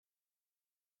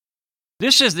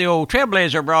This is the Old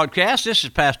Trailblazer broadcast. This is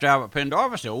Pastor Albert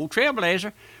Pendorvis, the Old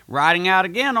Trailblazer, riding out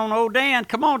again on old Dan.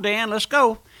 Come on, Dan, let's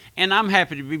go. And I'm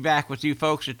happy to be back with you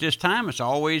folks at this time. It's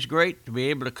always great to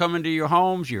be able to come into your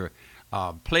homes, your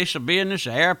place of business,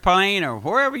 an airplane, or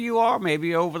wherever you are,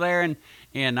 maybe over there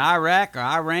in Iraq or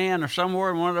Iran or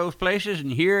somewhere in one of those places,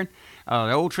 and hearing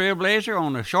the Old Trailblazer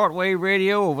on the shortwave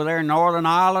radio over there in Northern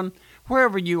Ireland,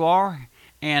 wherever you are.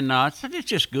 And it's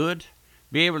just good.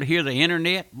 Be able to hear the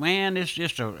internet, man,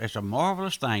 it's a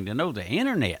marvelous thing to know the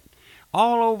internet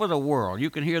all over the world. You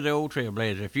can hear the Old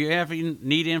Trailblazer. If you ever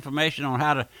need information on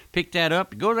how to pick that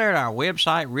up, go there to our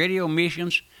website,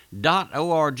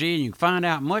 radiomissions.org, and you can find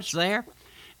out much there.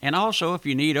 And also, if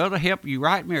you need other help, you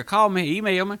write me or call me,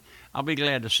 email me. I'll be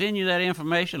glad to send you that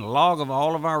information, a log of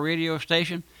all of our radio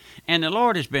stations. And the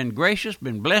Lord has been gracious,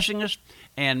 been blessing us,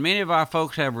 and many of our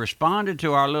folks have responded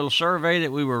to our little survey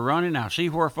that we were running. I see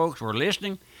where folks were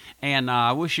listening, and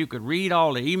I wish you could read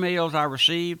all the emails I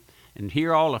received and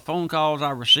hear all the phone calls I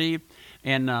received.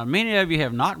 And many of you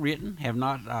have not written, have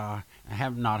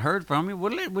not heard from me.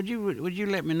 Would you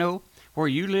let me know where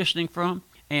you're listening from?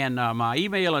 And my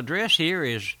email address here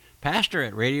is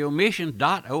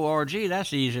pastor@radiomission.org.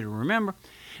 That's easy to remember.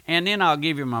 And then I'll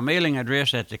give you my mailing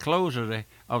address at the close of the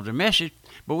message.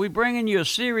 But we're bringing you a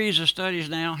series of studies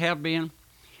now, have been,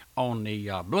 on the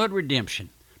blood redemption.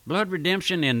 Blood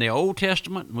redemption in the Old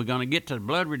Testament. We're going to get to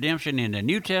blood redemption in the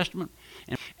New Testament.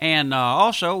 And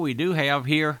also we do have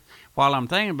here, while I'm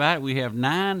thinking about it, we have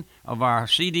 9 of our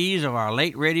CDs of our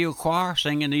late radio choir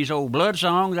singing these old blood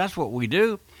songs. That's what we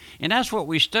do. And that's what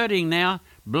we're studying now,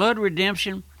 blood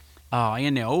redemption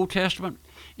in the Old Testament.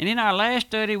 And in our last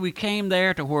study, we came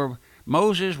there to where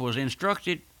Moses was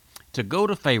instructed to go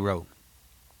to Pharaoh,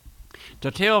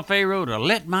 to tell Pharaoh to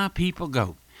let my people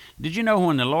go. Did you know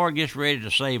when the Lord gets ready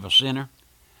to save a sinner,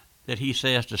 that he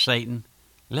says to Satan,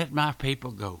 let my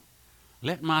people go.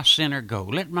 Let my sinner go.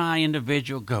 Let my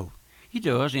individual go. He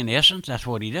does. In essence, that's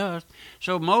what he does.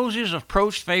 So Moses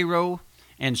approached Pharaoh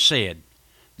and said,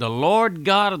 the Lord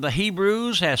God of the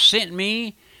Hebrews has sent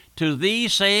me to thee,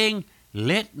 saying,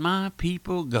 let my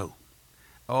people go.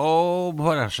 Oh,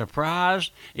 what a surprise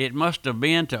it must have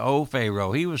been to old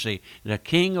Pharaoh. He was the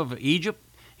king of Egypt.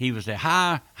 He was the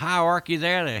hierarchy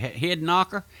there, the head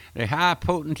knocker, the high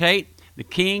potentate, the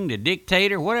king, the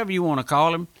dictator, whatever you want to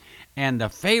call him, and the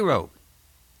Pharaoh.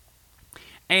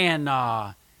 And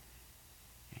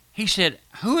he said,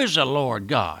 who is the Lord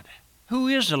God? Who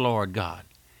is the Lord God?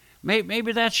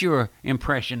 Maybe that's your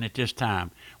impression at this time.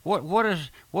 What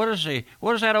is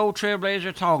that old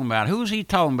Trailblazer talking about? Who's he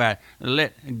talking about?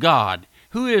 God.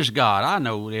 Who is God? I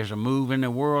know there's a move in the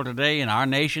world today, in our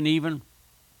nation even,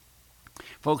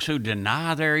 folks who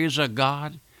deny there is a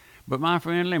God. But my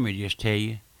friend, let me just tell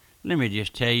you,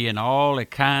 in all the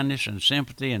kindness and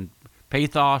sympathy and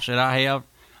pathos that I have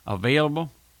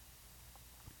available,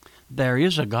 there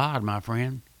is a God, my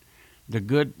friend. The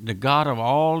God of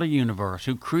all the universe,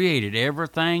 who created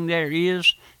everything there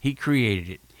is. He created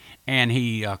it, and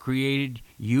he created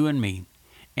you and me.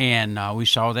 And we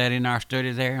saw that in our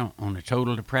study there on the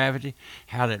total depravity,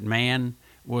 how that man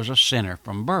was a sinner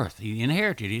from birth. He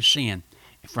inherited his sin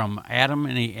from Adam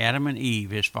and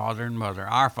Eve, his father and mother,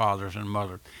 our fathers and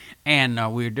mother.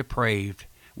 And we're depraved.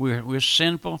 We're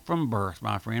sinful from birth,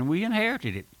 my friend. We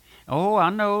inherited it. Oh, I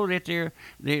know that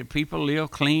people live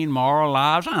clean, moral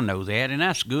lives. I know that, and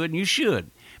that's good, and you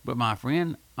should. But, my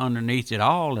friend, underneath it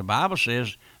all, the Bible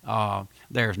says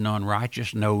there's none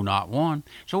righteous, no, not one.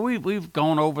 So we've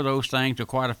gone over those things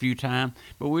quite a few times.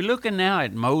 But we're looking now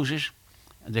at Moses,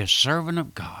 the servant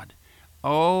of God.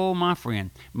 Oh, my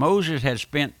friend, Moses had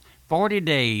spent 40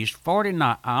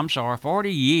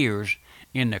 years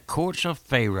in the courts of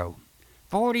Pharaoh.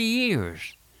 40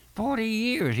 years. 40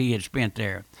 years he had spent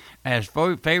there as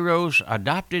Pharaoh's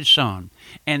adopted son.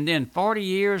 And then 40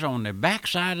 years on the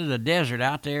backside of the desert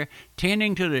out there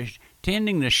tending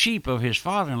the sheep of his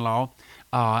father-in-law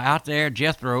out there,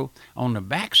 Jethro, on the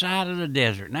backside of the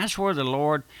desert. And that's where the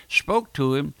Lord spoke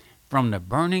to him from the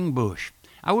burning bush.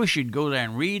 I wish you'd go there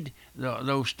and read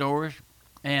those stories.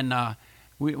 And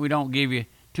we don't give you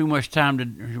too much time to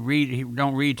read.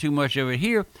 Don't read too much of it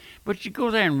here. But you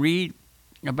go there and read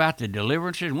about the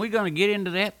deliverances, and we're going to get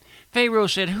into that. Pharaoh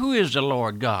said, who is the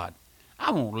Lord God? I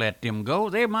won't let them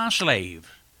go. They're my slaves.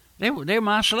 They're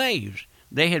my slaves.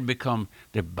 They had become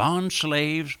the bond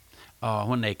slaves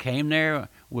when they came there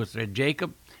with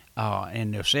Jacob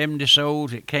and the 70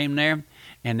 souls that came there.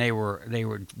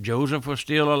 And Joseph was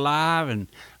still alive, and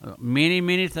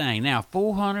many things. Now,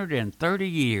 430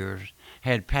 years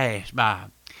had passed by,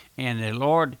 and the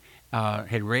Lord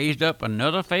had raised up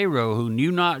another Pharaoh who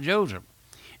knew not Joseph.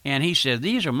 And he said,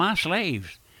 these are my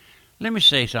slaves. Let me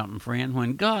say something, friend.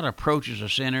 When God approaches a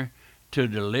sinner to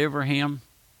deliver him,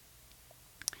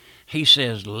 he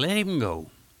says, let him go.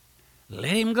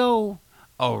 Let him go.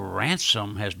 A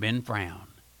ransom has been found.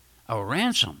 A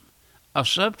ransom. A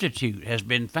substitute has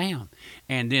been found.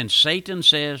 And then Satan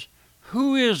says,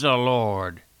 who is the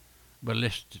Lord? But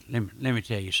let me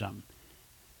tell you something.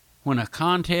 When a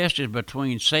contest is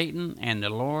between Satan and the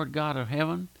Lord God of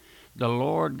heaven, the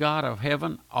Lord God of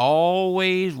heaven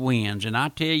always wins. And I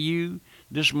tell you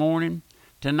this morning,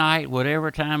 tonight,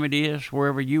 whatever time it is,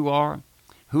 wherever you are,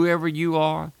 whoever you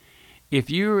are, if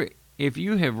you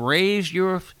have raised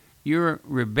your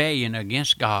rebellion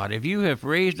against God, if you have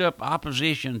raised up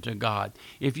opposition to God,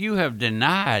 if you have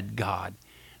denied God,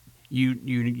 you're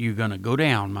going to go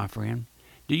down, my friend.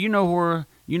 Do you know where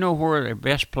the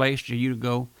best place for you to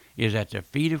go is at the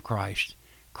feet of Christ,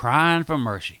 crying for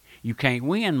mercy. You can't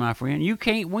win, my friend. You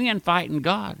can't win fighting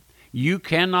God. You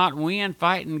cannot win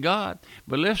fighting God.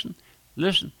 But listen,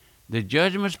 the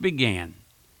judgments began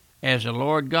as the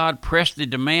Lord God pressed the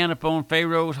demand upon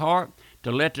Pharaoh's heart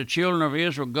to let the children of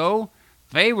Israel go.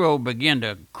 Pharaoh began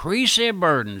to increase their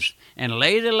burdens and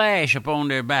lay the lash upon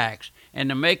their backs and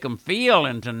to make them feel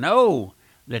and to know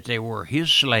that they were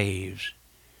his slaves.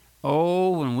 Oh,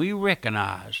 when we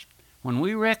recognize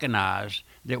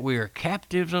that we are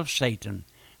captives of Satan,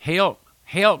 held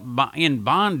in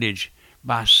bondage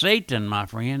by Satan, my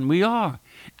friend, we are.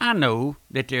 I know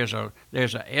that there's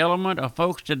an element of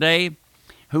folks today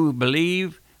who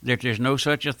believe that there's no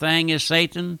such a thing as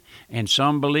Satan, and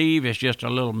some believe it's just a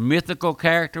little mythical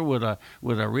character with a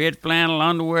red flannel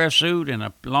underwear suit and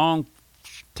a long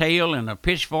tail and a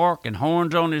pitchfork and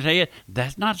horns on his head.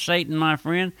 That's not Satan, my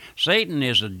friend. Satan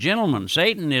is a gentleman.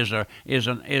 Satan is a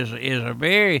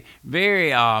very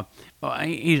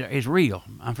he's real,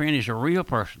 my friend. He's a real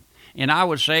person, and I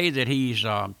would say that he's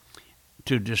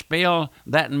to dispel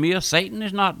that myth. Satan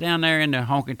is not down there in the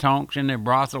honky tonks, in the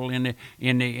brothel, in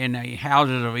the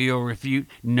houses of ill repute.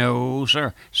 No,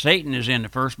 sir. Satan is in the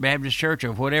First Baptist Church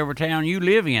of whatever town you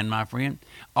live in, my friend.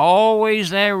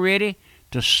 Always there, ready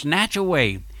to snatch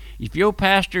away. If your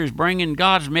pastor is bringing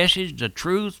God's message, the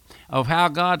truth of how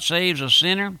God saves a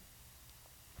sinner,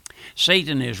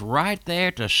 Satan is right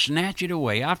there to snatch it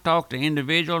away. I've talked to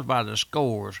individuals by the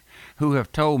scores who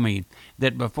have told me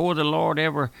that before the Lord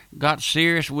ever got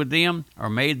serious with them or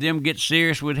made them get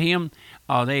serious with him,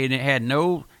 they had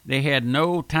no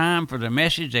time for the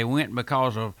message. They went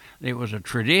because it was a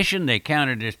tradition. They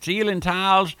counted the ceiling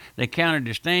tiles. They counted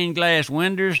the stained glass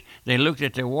windows. They looked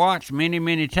at their watch many,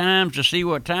 many times to see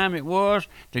what time it was,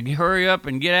 to hurry up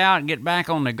and get out and get back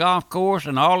on the golf course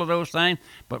and all of those things.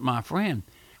 But my friend,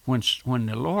 when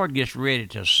the Lord gets ready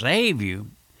to save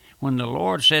you, when the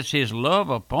Lord sets his love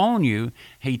upon you,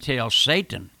 he tells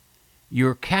Satan,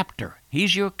 your captor.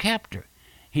 He's your captor.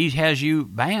 He has you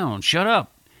bound, shut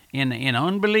up in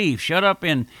unbelief, shut up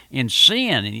in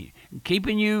sin, and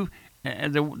keeping you.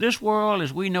 This world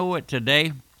as we know it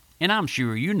today, and I'm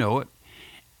sure you know it,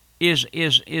 is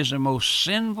the most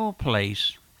sinful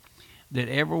place that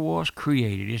ever was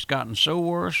created. It's gotten so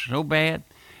worse, so bad.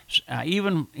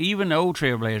 Even the old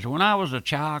Trailblazer, when I was a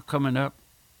child coming up,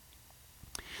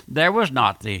 there was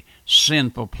not the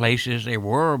sinful places they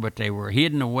were, but they were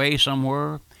hidden away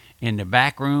somewhere, in the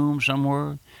back room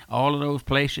somewhere, all of those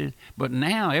places. But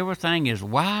now everything is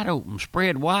wide open,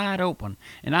 spread wide open.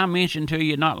 And I mentioned to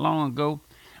you not long ago,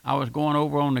 I was going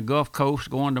over on the Gulf Coast,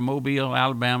 going to Mobile,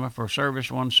 Alabama for service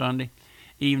one Sunday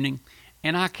evening,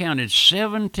 and I counted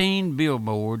 17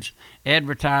 billboards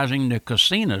advertising the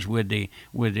casinos with the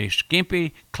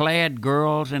skimpy clad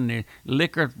girls and the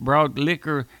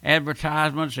liquor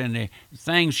advertisements and the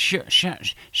things,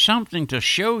 something to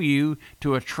show you,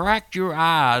 to attract your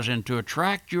eyes and to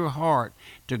attract your heart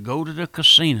to go to the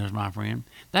casinos, my friend.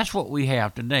 That's what we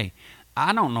have today.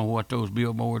 I don't know what those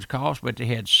billboards cost, but they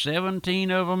had 17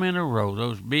 of them in a row,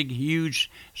 those big, huge,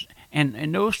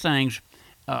 and those things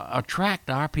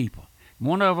attract our people.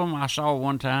 One of them I saw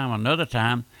one time, another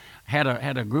time, had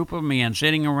a group of men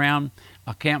sitting around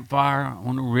a campfire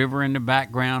on the river in the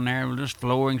background there with this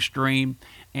flowing stream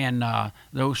and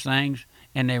those things,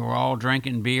 and they were all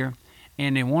drinking beer.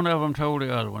 And then one of them told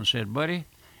the other one, said, buddy,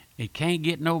 it can't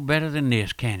get no better than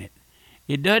this, can it?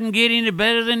 It doesn't get any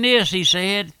better than this, he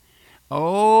said.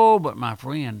 Oh, but my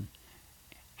friend,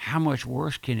 how much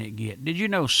worse can it get? Did you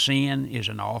know sin is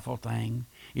an awful thing?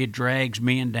 It drags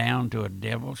men down to a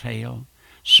devil's hell.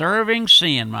 Serving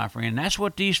sin, my friend. That's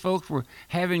what these folks were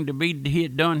having to be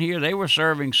done here. They were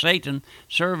serving Satan,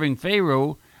 serving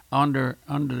Pharaoh under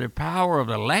the power of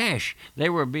the lash. They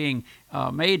were being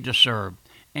made to serve.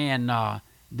 And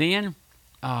then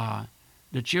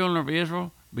the children of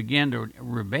Israel began to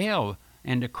rebel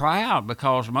and to cry out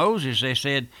because Moses, they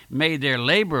said, made their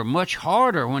labor much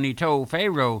harder when he told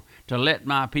Pharaoh to let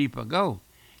my people go.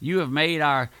 You have made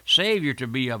our Savior to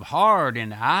be abhorred in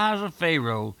the eyes of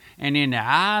Pharaoh and in the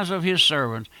eyes of his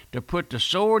servants, to put the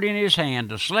sword in his hand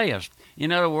to slay us.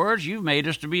 In other words, you've made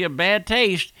us to be a bad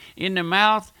taste in the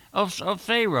mouth of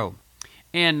Pharaoh.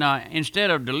 And instead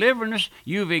of delivering us,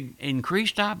 you've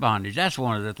increased our bondage. That's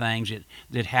one of the things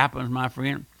that happens, my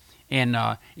friend. And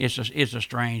it's a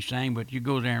strange thing, but you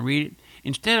go there and read it.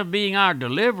 Instead of being our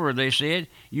deliverer, they said,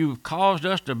 you've caused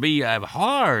us to be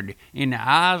abhorred in the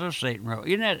eyes of Satan.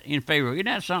 In Pharaoh? Isn't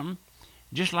that something?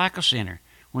 Just like a sinner.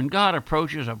 When God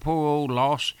approaches a poor old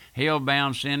lost,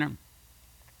 hell-bound sinner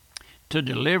to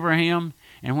deliver him,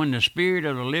 and when the Spirit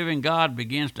of the living God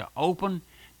begins to open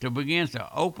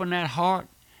that heart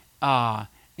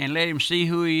and let him see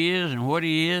who he is and what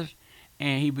he is,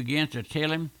 and he begins to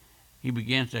tell him, he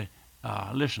begins to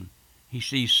listen. He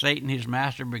sees Satan, his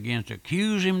master, begins to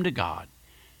accuse him to God.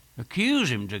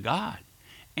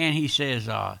 And he says,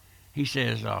 to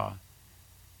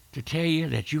tell you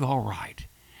that you're all right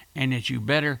and that you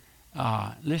better,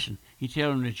 listen, he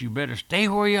tells him that you better stay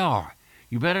where you are.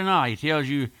 You better not. He tells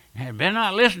you better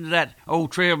not listen to that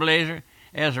old trailblazer.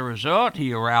 As a result,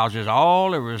 he arouses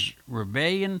all the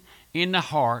rebellion in the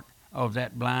heart of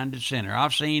that blinded sinner.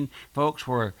 I've seen folks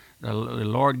where the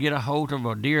Lord get a hold of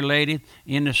a dear lady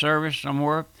in the service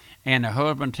somewhere, and the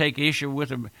husband take issue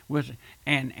with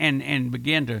and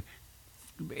begin to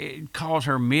cause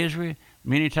her misery.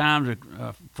 Many times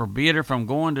forbid her from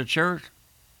going to church.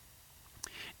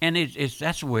 And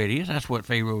that's the way it is. That's what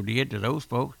Pharaoh did to those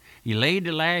folks. He laid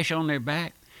the lash on their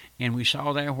back, and we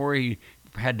saw that where he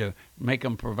had to make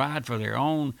them provide for their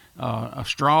own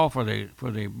straw for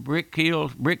the brick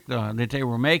that they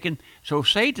were making. So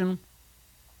Satan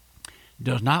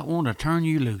does not want to turn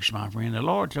you loose, my friend.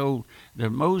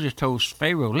 Moses told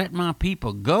Pharaoh, let my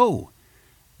people go.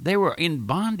 They were in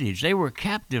bondage. They were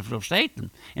captives of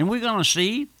Satan. And we're going to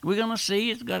see,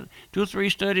 it's got 2 or 3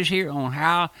 studies here on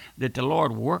how that the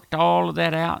Lord worked all of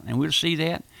that out, and we'll see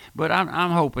that. But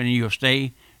I'm hoping you'll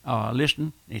stay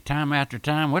listening time after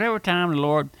time, whatever time the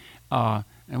Lord,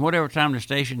 and whatever time the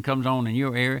station comes on in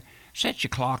your area, set your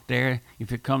clock there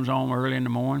if it comes on early in the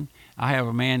morning. I have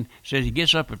a man says he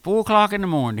gets up at 4 o'clock in the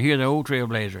morning to hear the old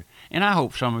Trailblazer, and I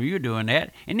hope some of you are doing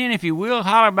that. And then if you will,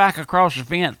 holler back across the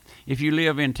fence. If you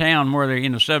live in town where they're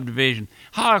in the subdivision,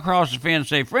 holler across the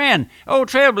fence and say, friend, old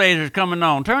Trailblazer's coming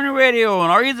on. Turn the radio on.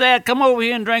 Or either that, come over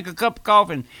here and drink a cup of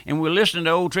coffee, and we'll listen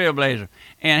to old Trailblazer.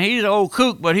 And he's an old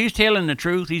kook, but he's telling the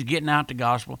truth. He's getting out the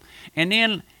gospel. And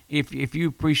then if you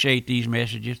appreciate these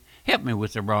messages, help me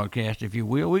with the broadcast, if you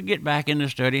will. We'll get back in the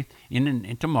study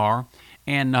in tomorrow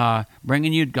and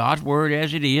bringing you God's Word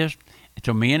as it is,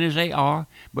 to men as they are.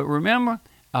 But remember,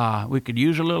 we could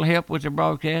use a little help with the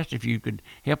broadcast. If you could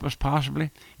help us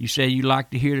possibly. You say you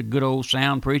like to hear the good old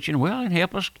sound preaching. Well, it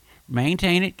help us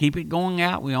maintain it, keep it going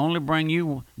out. We only bring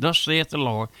you, thus saith the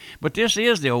Lord. But this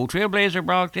is the old Trailblazer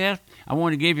broadcast. I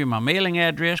want to give you my mailing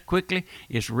address quickly.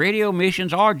 It's Radio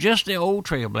Missions, or just the old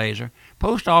Trailblazer,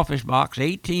 Post Office Box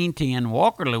 1810,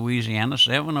 Walker, Louisiana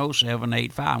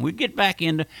 70785. And we'll get back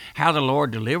into how the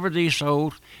Lord delivered these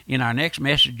souls in our next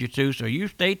message or two. So you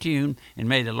stay tuned, and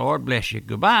may the Lord bless you.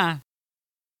 Goodbye.